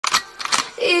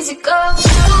easy go.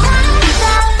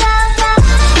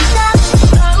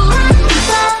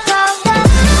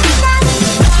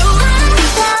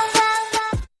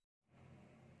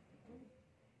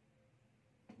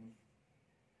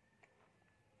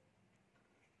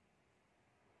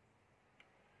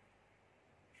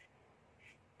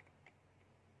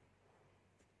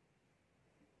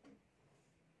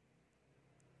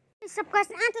 What's up, guys?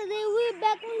 And today we're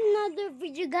back with another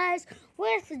video, guys,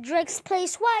 with Drake's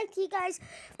Place YT, guys.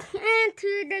 And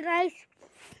today, guys,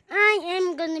 I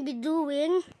am gonna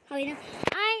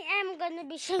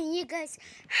be showing you guys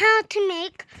how to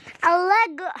make a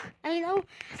Lego.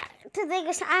 Today,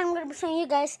 guys, I'm gonna be showing you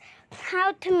guys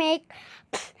how to make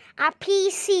a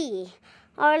PC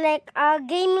or like a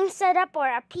gaming setup or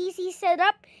a PC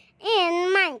setup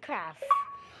in Minecraft.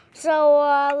 So,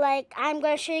 I'm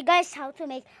going to show you guys how to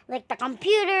make, like, the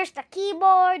computers, the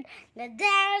keyboard, the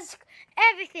desk,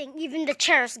 everything, even the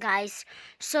chairs, guys.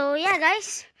 So, yeah,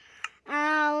 guys,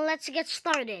 let's get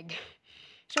started.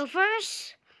 So,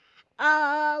 first,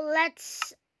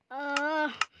 let's,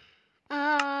 do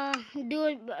a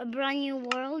brand new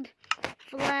world.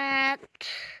 Flat,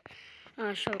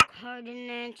 show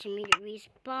coordinates, immediate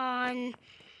respawn,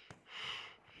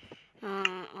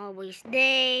 always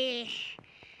day.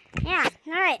 Yeah,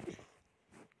 alright.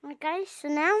 Alright, guys, so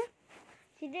now,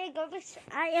 today, guys,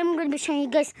 I am going to be showing you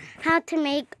guys how to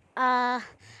make a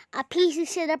PC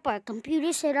setup or a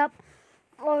computer setup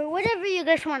or whatever you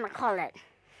guys want to call it.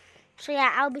 So,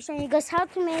 yeah, I'll be showing you guys how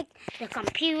to make the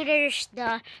computers,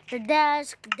 the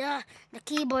desk, the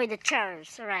keyboard, the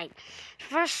chairs. Alright.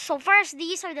 First,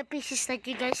 these are the pieces that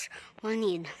you guys will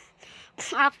need.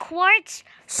 Quartz,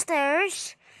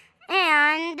 stairs,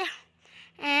 and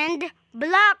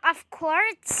block of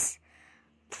quartz,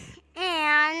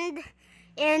 and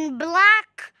in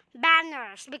black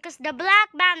banners, because the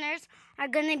black banners are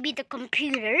gonna be the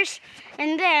computers,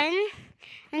 and then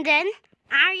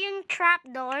iron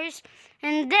trapdoors,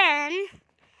 and then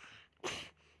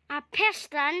a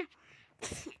piston,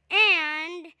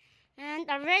 and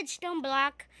a redstone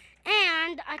block,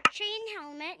 and a chain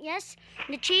helmet. Yes,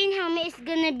 the chain helmet is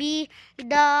gonna be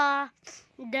the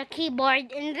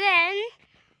keyboard, and then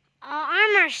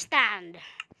armor stand.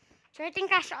 So I think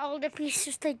that's all the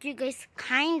pieces that you guys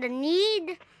kind of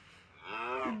need.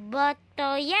 But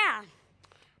yeah.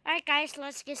 Alright, guys,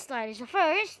 let's get started. So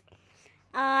first,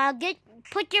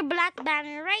 put your black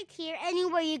banner right here,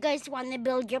 anywhere you guys want to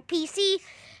build your PC,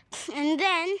 and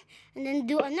then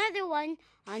do another one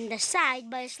on the side,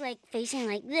 but it's like facing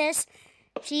like this.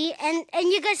 See, and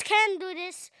you guys can do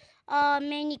this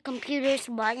many computers,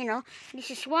 but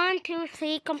this is 1, 2,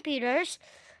 3 computers.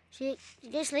 See,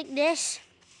 just like this.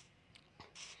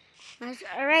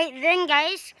 Alright, then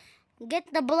guys,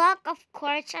 get the block of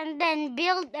quartz and then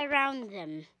build around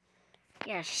them.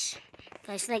 Yes,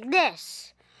 guys, like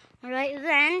this. Alright,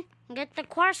 then get the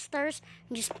quartz stairs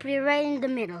and just put it right in the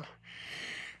middle.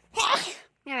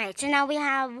 Alright, so now we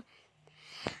have...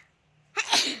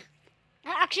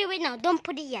 Actually, wait, no, don't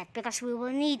put it yet because we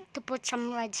will need to put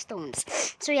some redstones.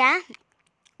 So yeah,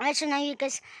 alright, so now you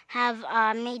guys have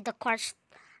made the quartz.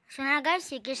 So now, guys,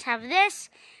 you guys have this.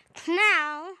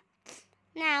 Now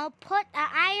put an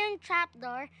iron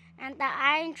trapdoor and the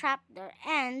iron trapdoor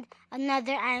and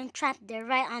another iron trapdoor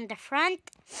right on the front.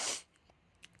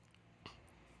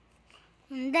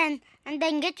 And then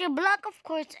get your block of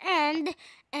quartz and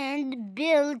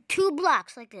build 2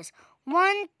 blocks like this.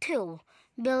 1, 2.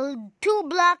 Build 2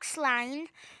 blocks line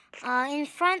in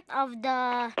front of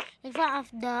the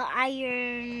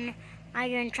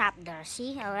iron trapdoor.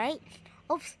 See, all right.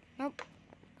 Oops, nope.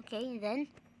 Okay, then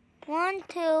 1,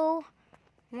 2,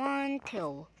 1, 2.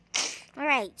 All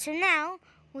right. So now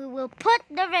we will put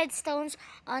the redstones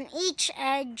on each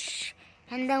edge,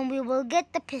 and then we will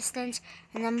get the pistons,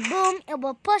 and then boom, it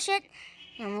will push it,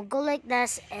 and we'll go like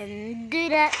this and do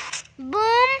that.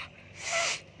 Boom.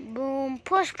 Boom,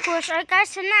 push. Alright,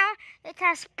 guys, so now it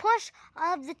has pushed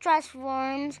all of the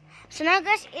transforms. So now,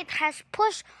 guys, it has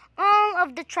pushed all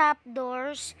of the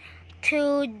trapdoors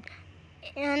into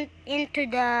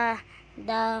the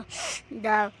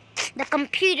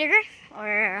computer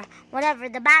or whatever,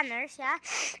 the banners, yeah.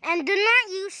 And do not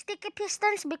use sticky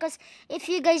pistons, because if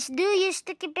you guys do use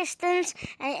sticky pistons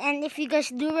and if you guys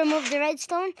do remove the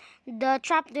redstone, the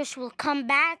trapdoors will come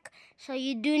back. So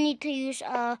you do need to use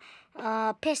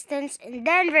pistons and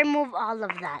then remove all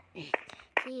of that.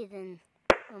 See, then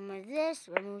remove this,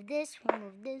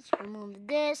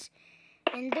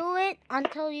 and do it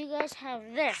until you guys have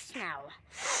this now.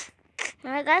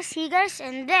 Alright, guys, see, guys,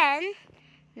 and then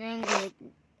go,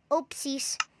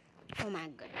 oopsies. Oh my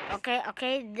god. Okay.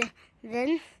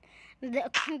 Then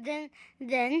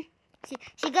then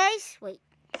see guys, wait.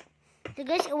 So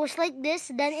guys, it was like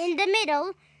this. Then in the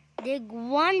middle, dig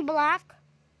 1 block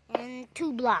and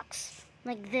 2 blocks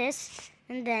like this,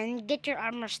 and then get your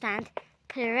armor stand,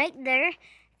 put it right there,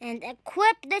 and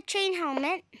equip the chain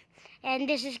helmet. And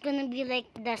this is gonna be like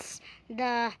this,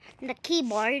 the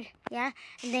keyboard, yeah.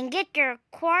 And then get your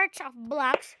quartz of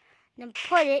blocks, then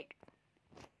put it.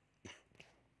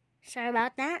 Sorry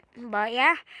about that, but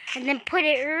yeah. And then put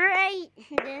it right.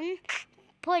 Then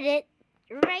put it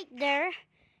right there,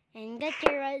 and get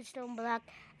your redstone block,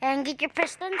 and get your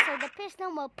piston. So the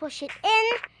piston will push it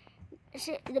in.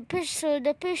 So the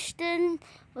piston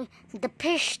will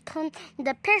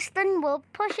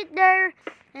push it there,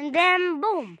 and then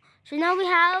boom. So now we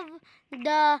have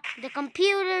the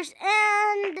computers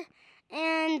and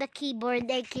the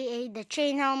keyboard, aka the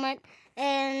chain helmet,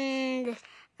 and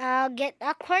get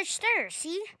a quartz there.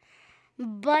 See,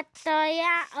 but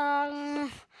yeah,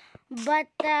 but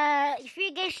if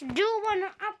you guys do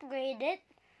wanna upgrade it,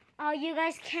 you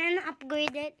guys can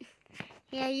upgrade it.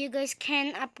 Yeah, you guys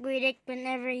can upgrade it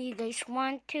whenever you guys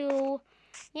want to.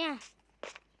 Yeah.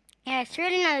 Yeah, it's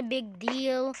really not a big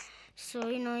deal. So,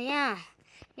 yeah.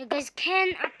 You guys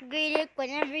can upgrade it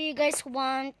whenever you guys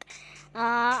want.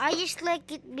 I just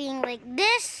like it being like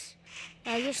this.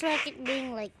 I just like it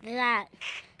being like that.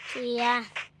 So, yeah.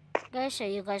 Guys, so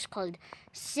you guys could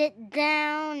sit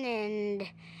down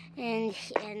and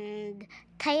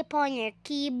type on your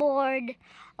keyboard.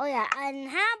 Oh yeah, and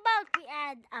how about we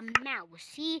add a mouse?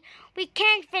 See, we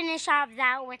can't finish off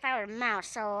that with our mouse,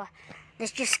 so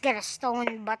let's just get a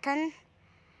stone button.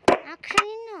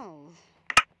 Actually, no.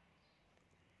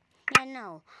 Yeah,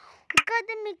 no. We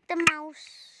gotta make the mouse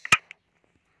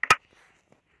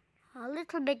a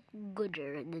little bit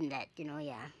gooder than that,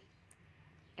 yeah.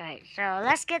 Alright, so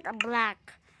let's get a black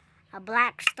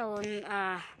stone,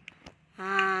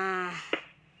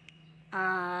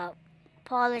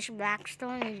 polished black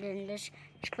stone, and then just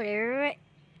put it right.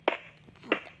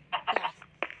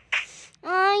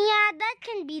 Yeah, that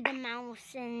can be the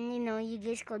mouse, and you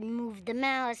guys could move the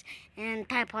mouse and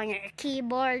type on your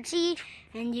keyboard, see,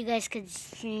 and you guys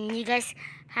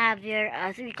have your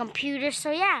 3 computers.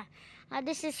 So yeah,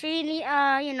 this is really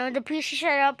the PC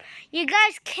setup. You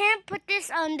guys can't put this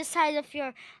on the side of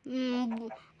your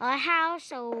house,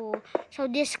 so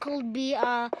this could be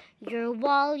your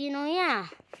wall, yeah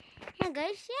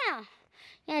guys,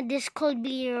 yeah, this could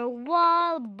be your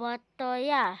wall, but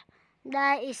yeah,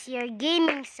 that is your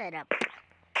gaming setup.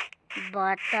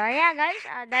 But yeah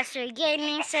guys, that's your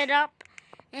gaming setup.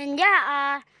 And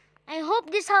yeah, I hope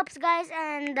this helps, guys,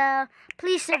 and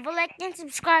please leave a like and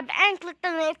subscribe and click the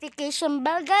notification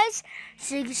bell, guys,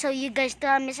 so you guys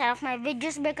don't miss out of my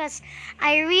videos, because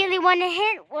I really want to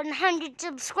hit 100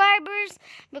 subscribers,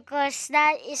 because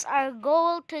that is our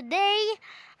goal today,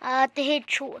 to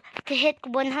hit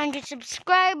 100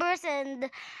 subscribers, and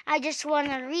I just want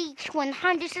to reach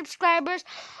 100 subscribers.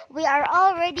 We are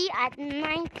already at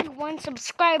 91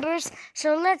 subscribers,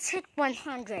 so let's hit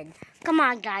 100. Come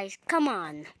on, guys, come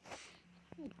on.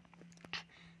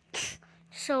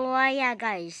 So yeah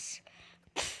guys,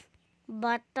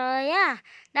 but yeah,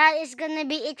 that is gonna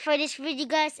be it for this video,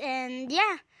 guys, and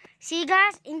yeah, see you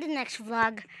guys in the next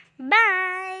vlog.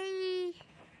 Bye.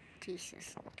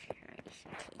 Jesus Christ.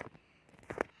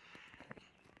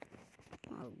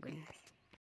 Oh goodness.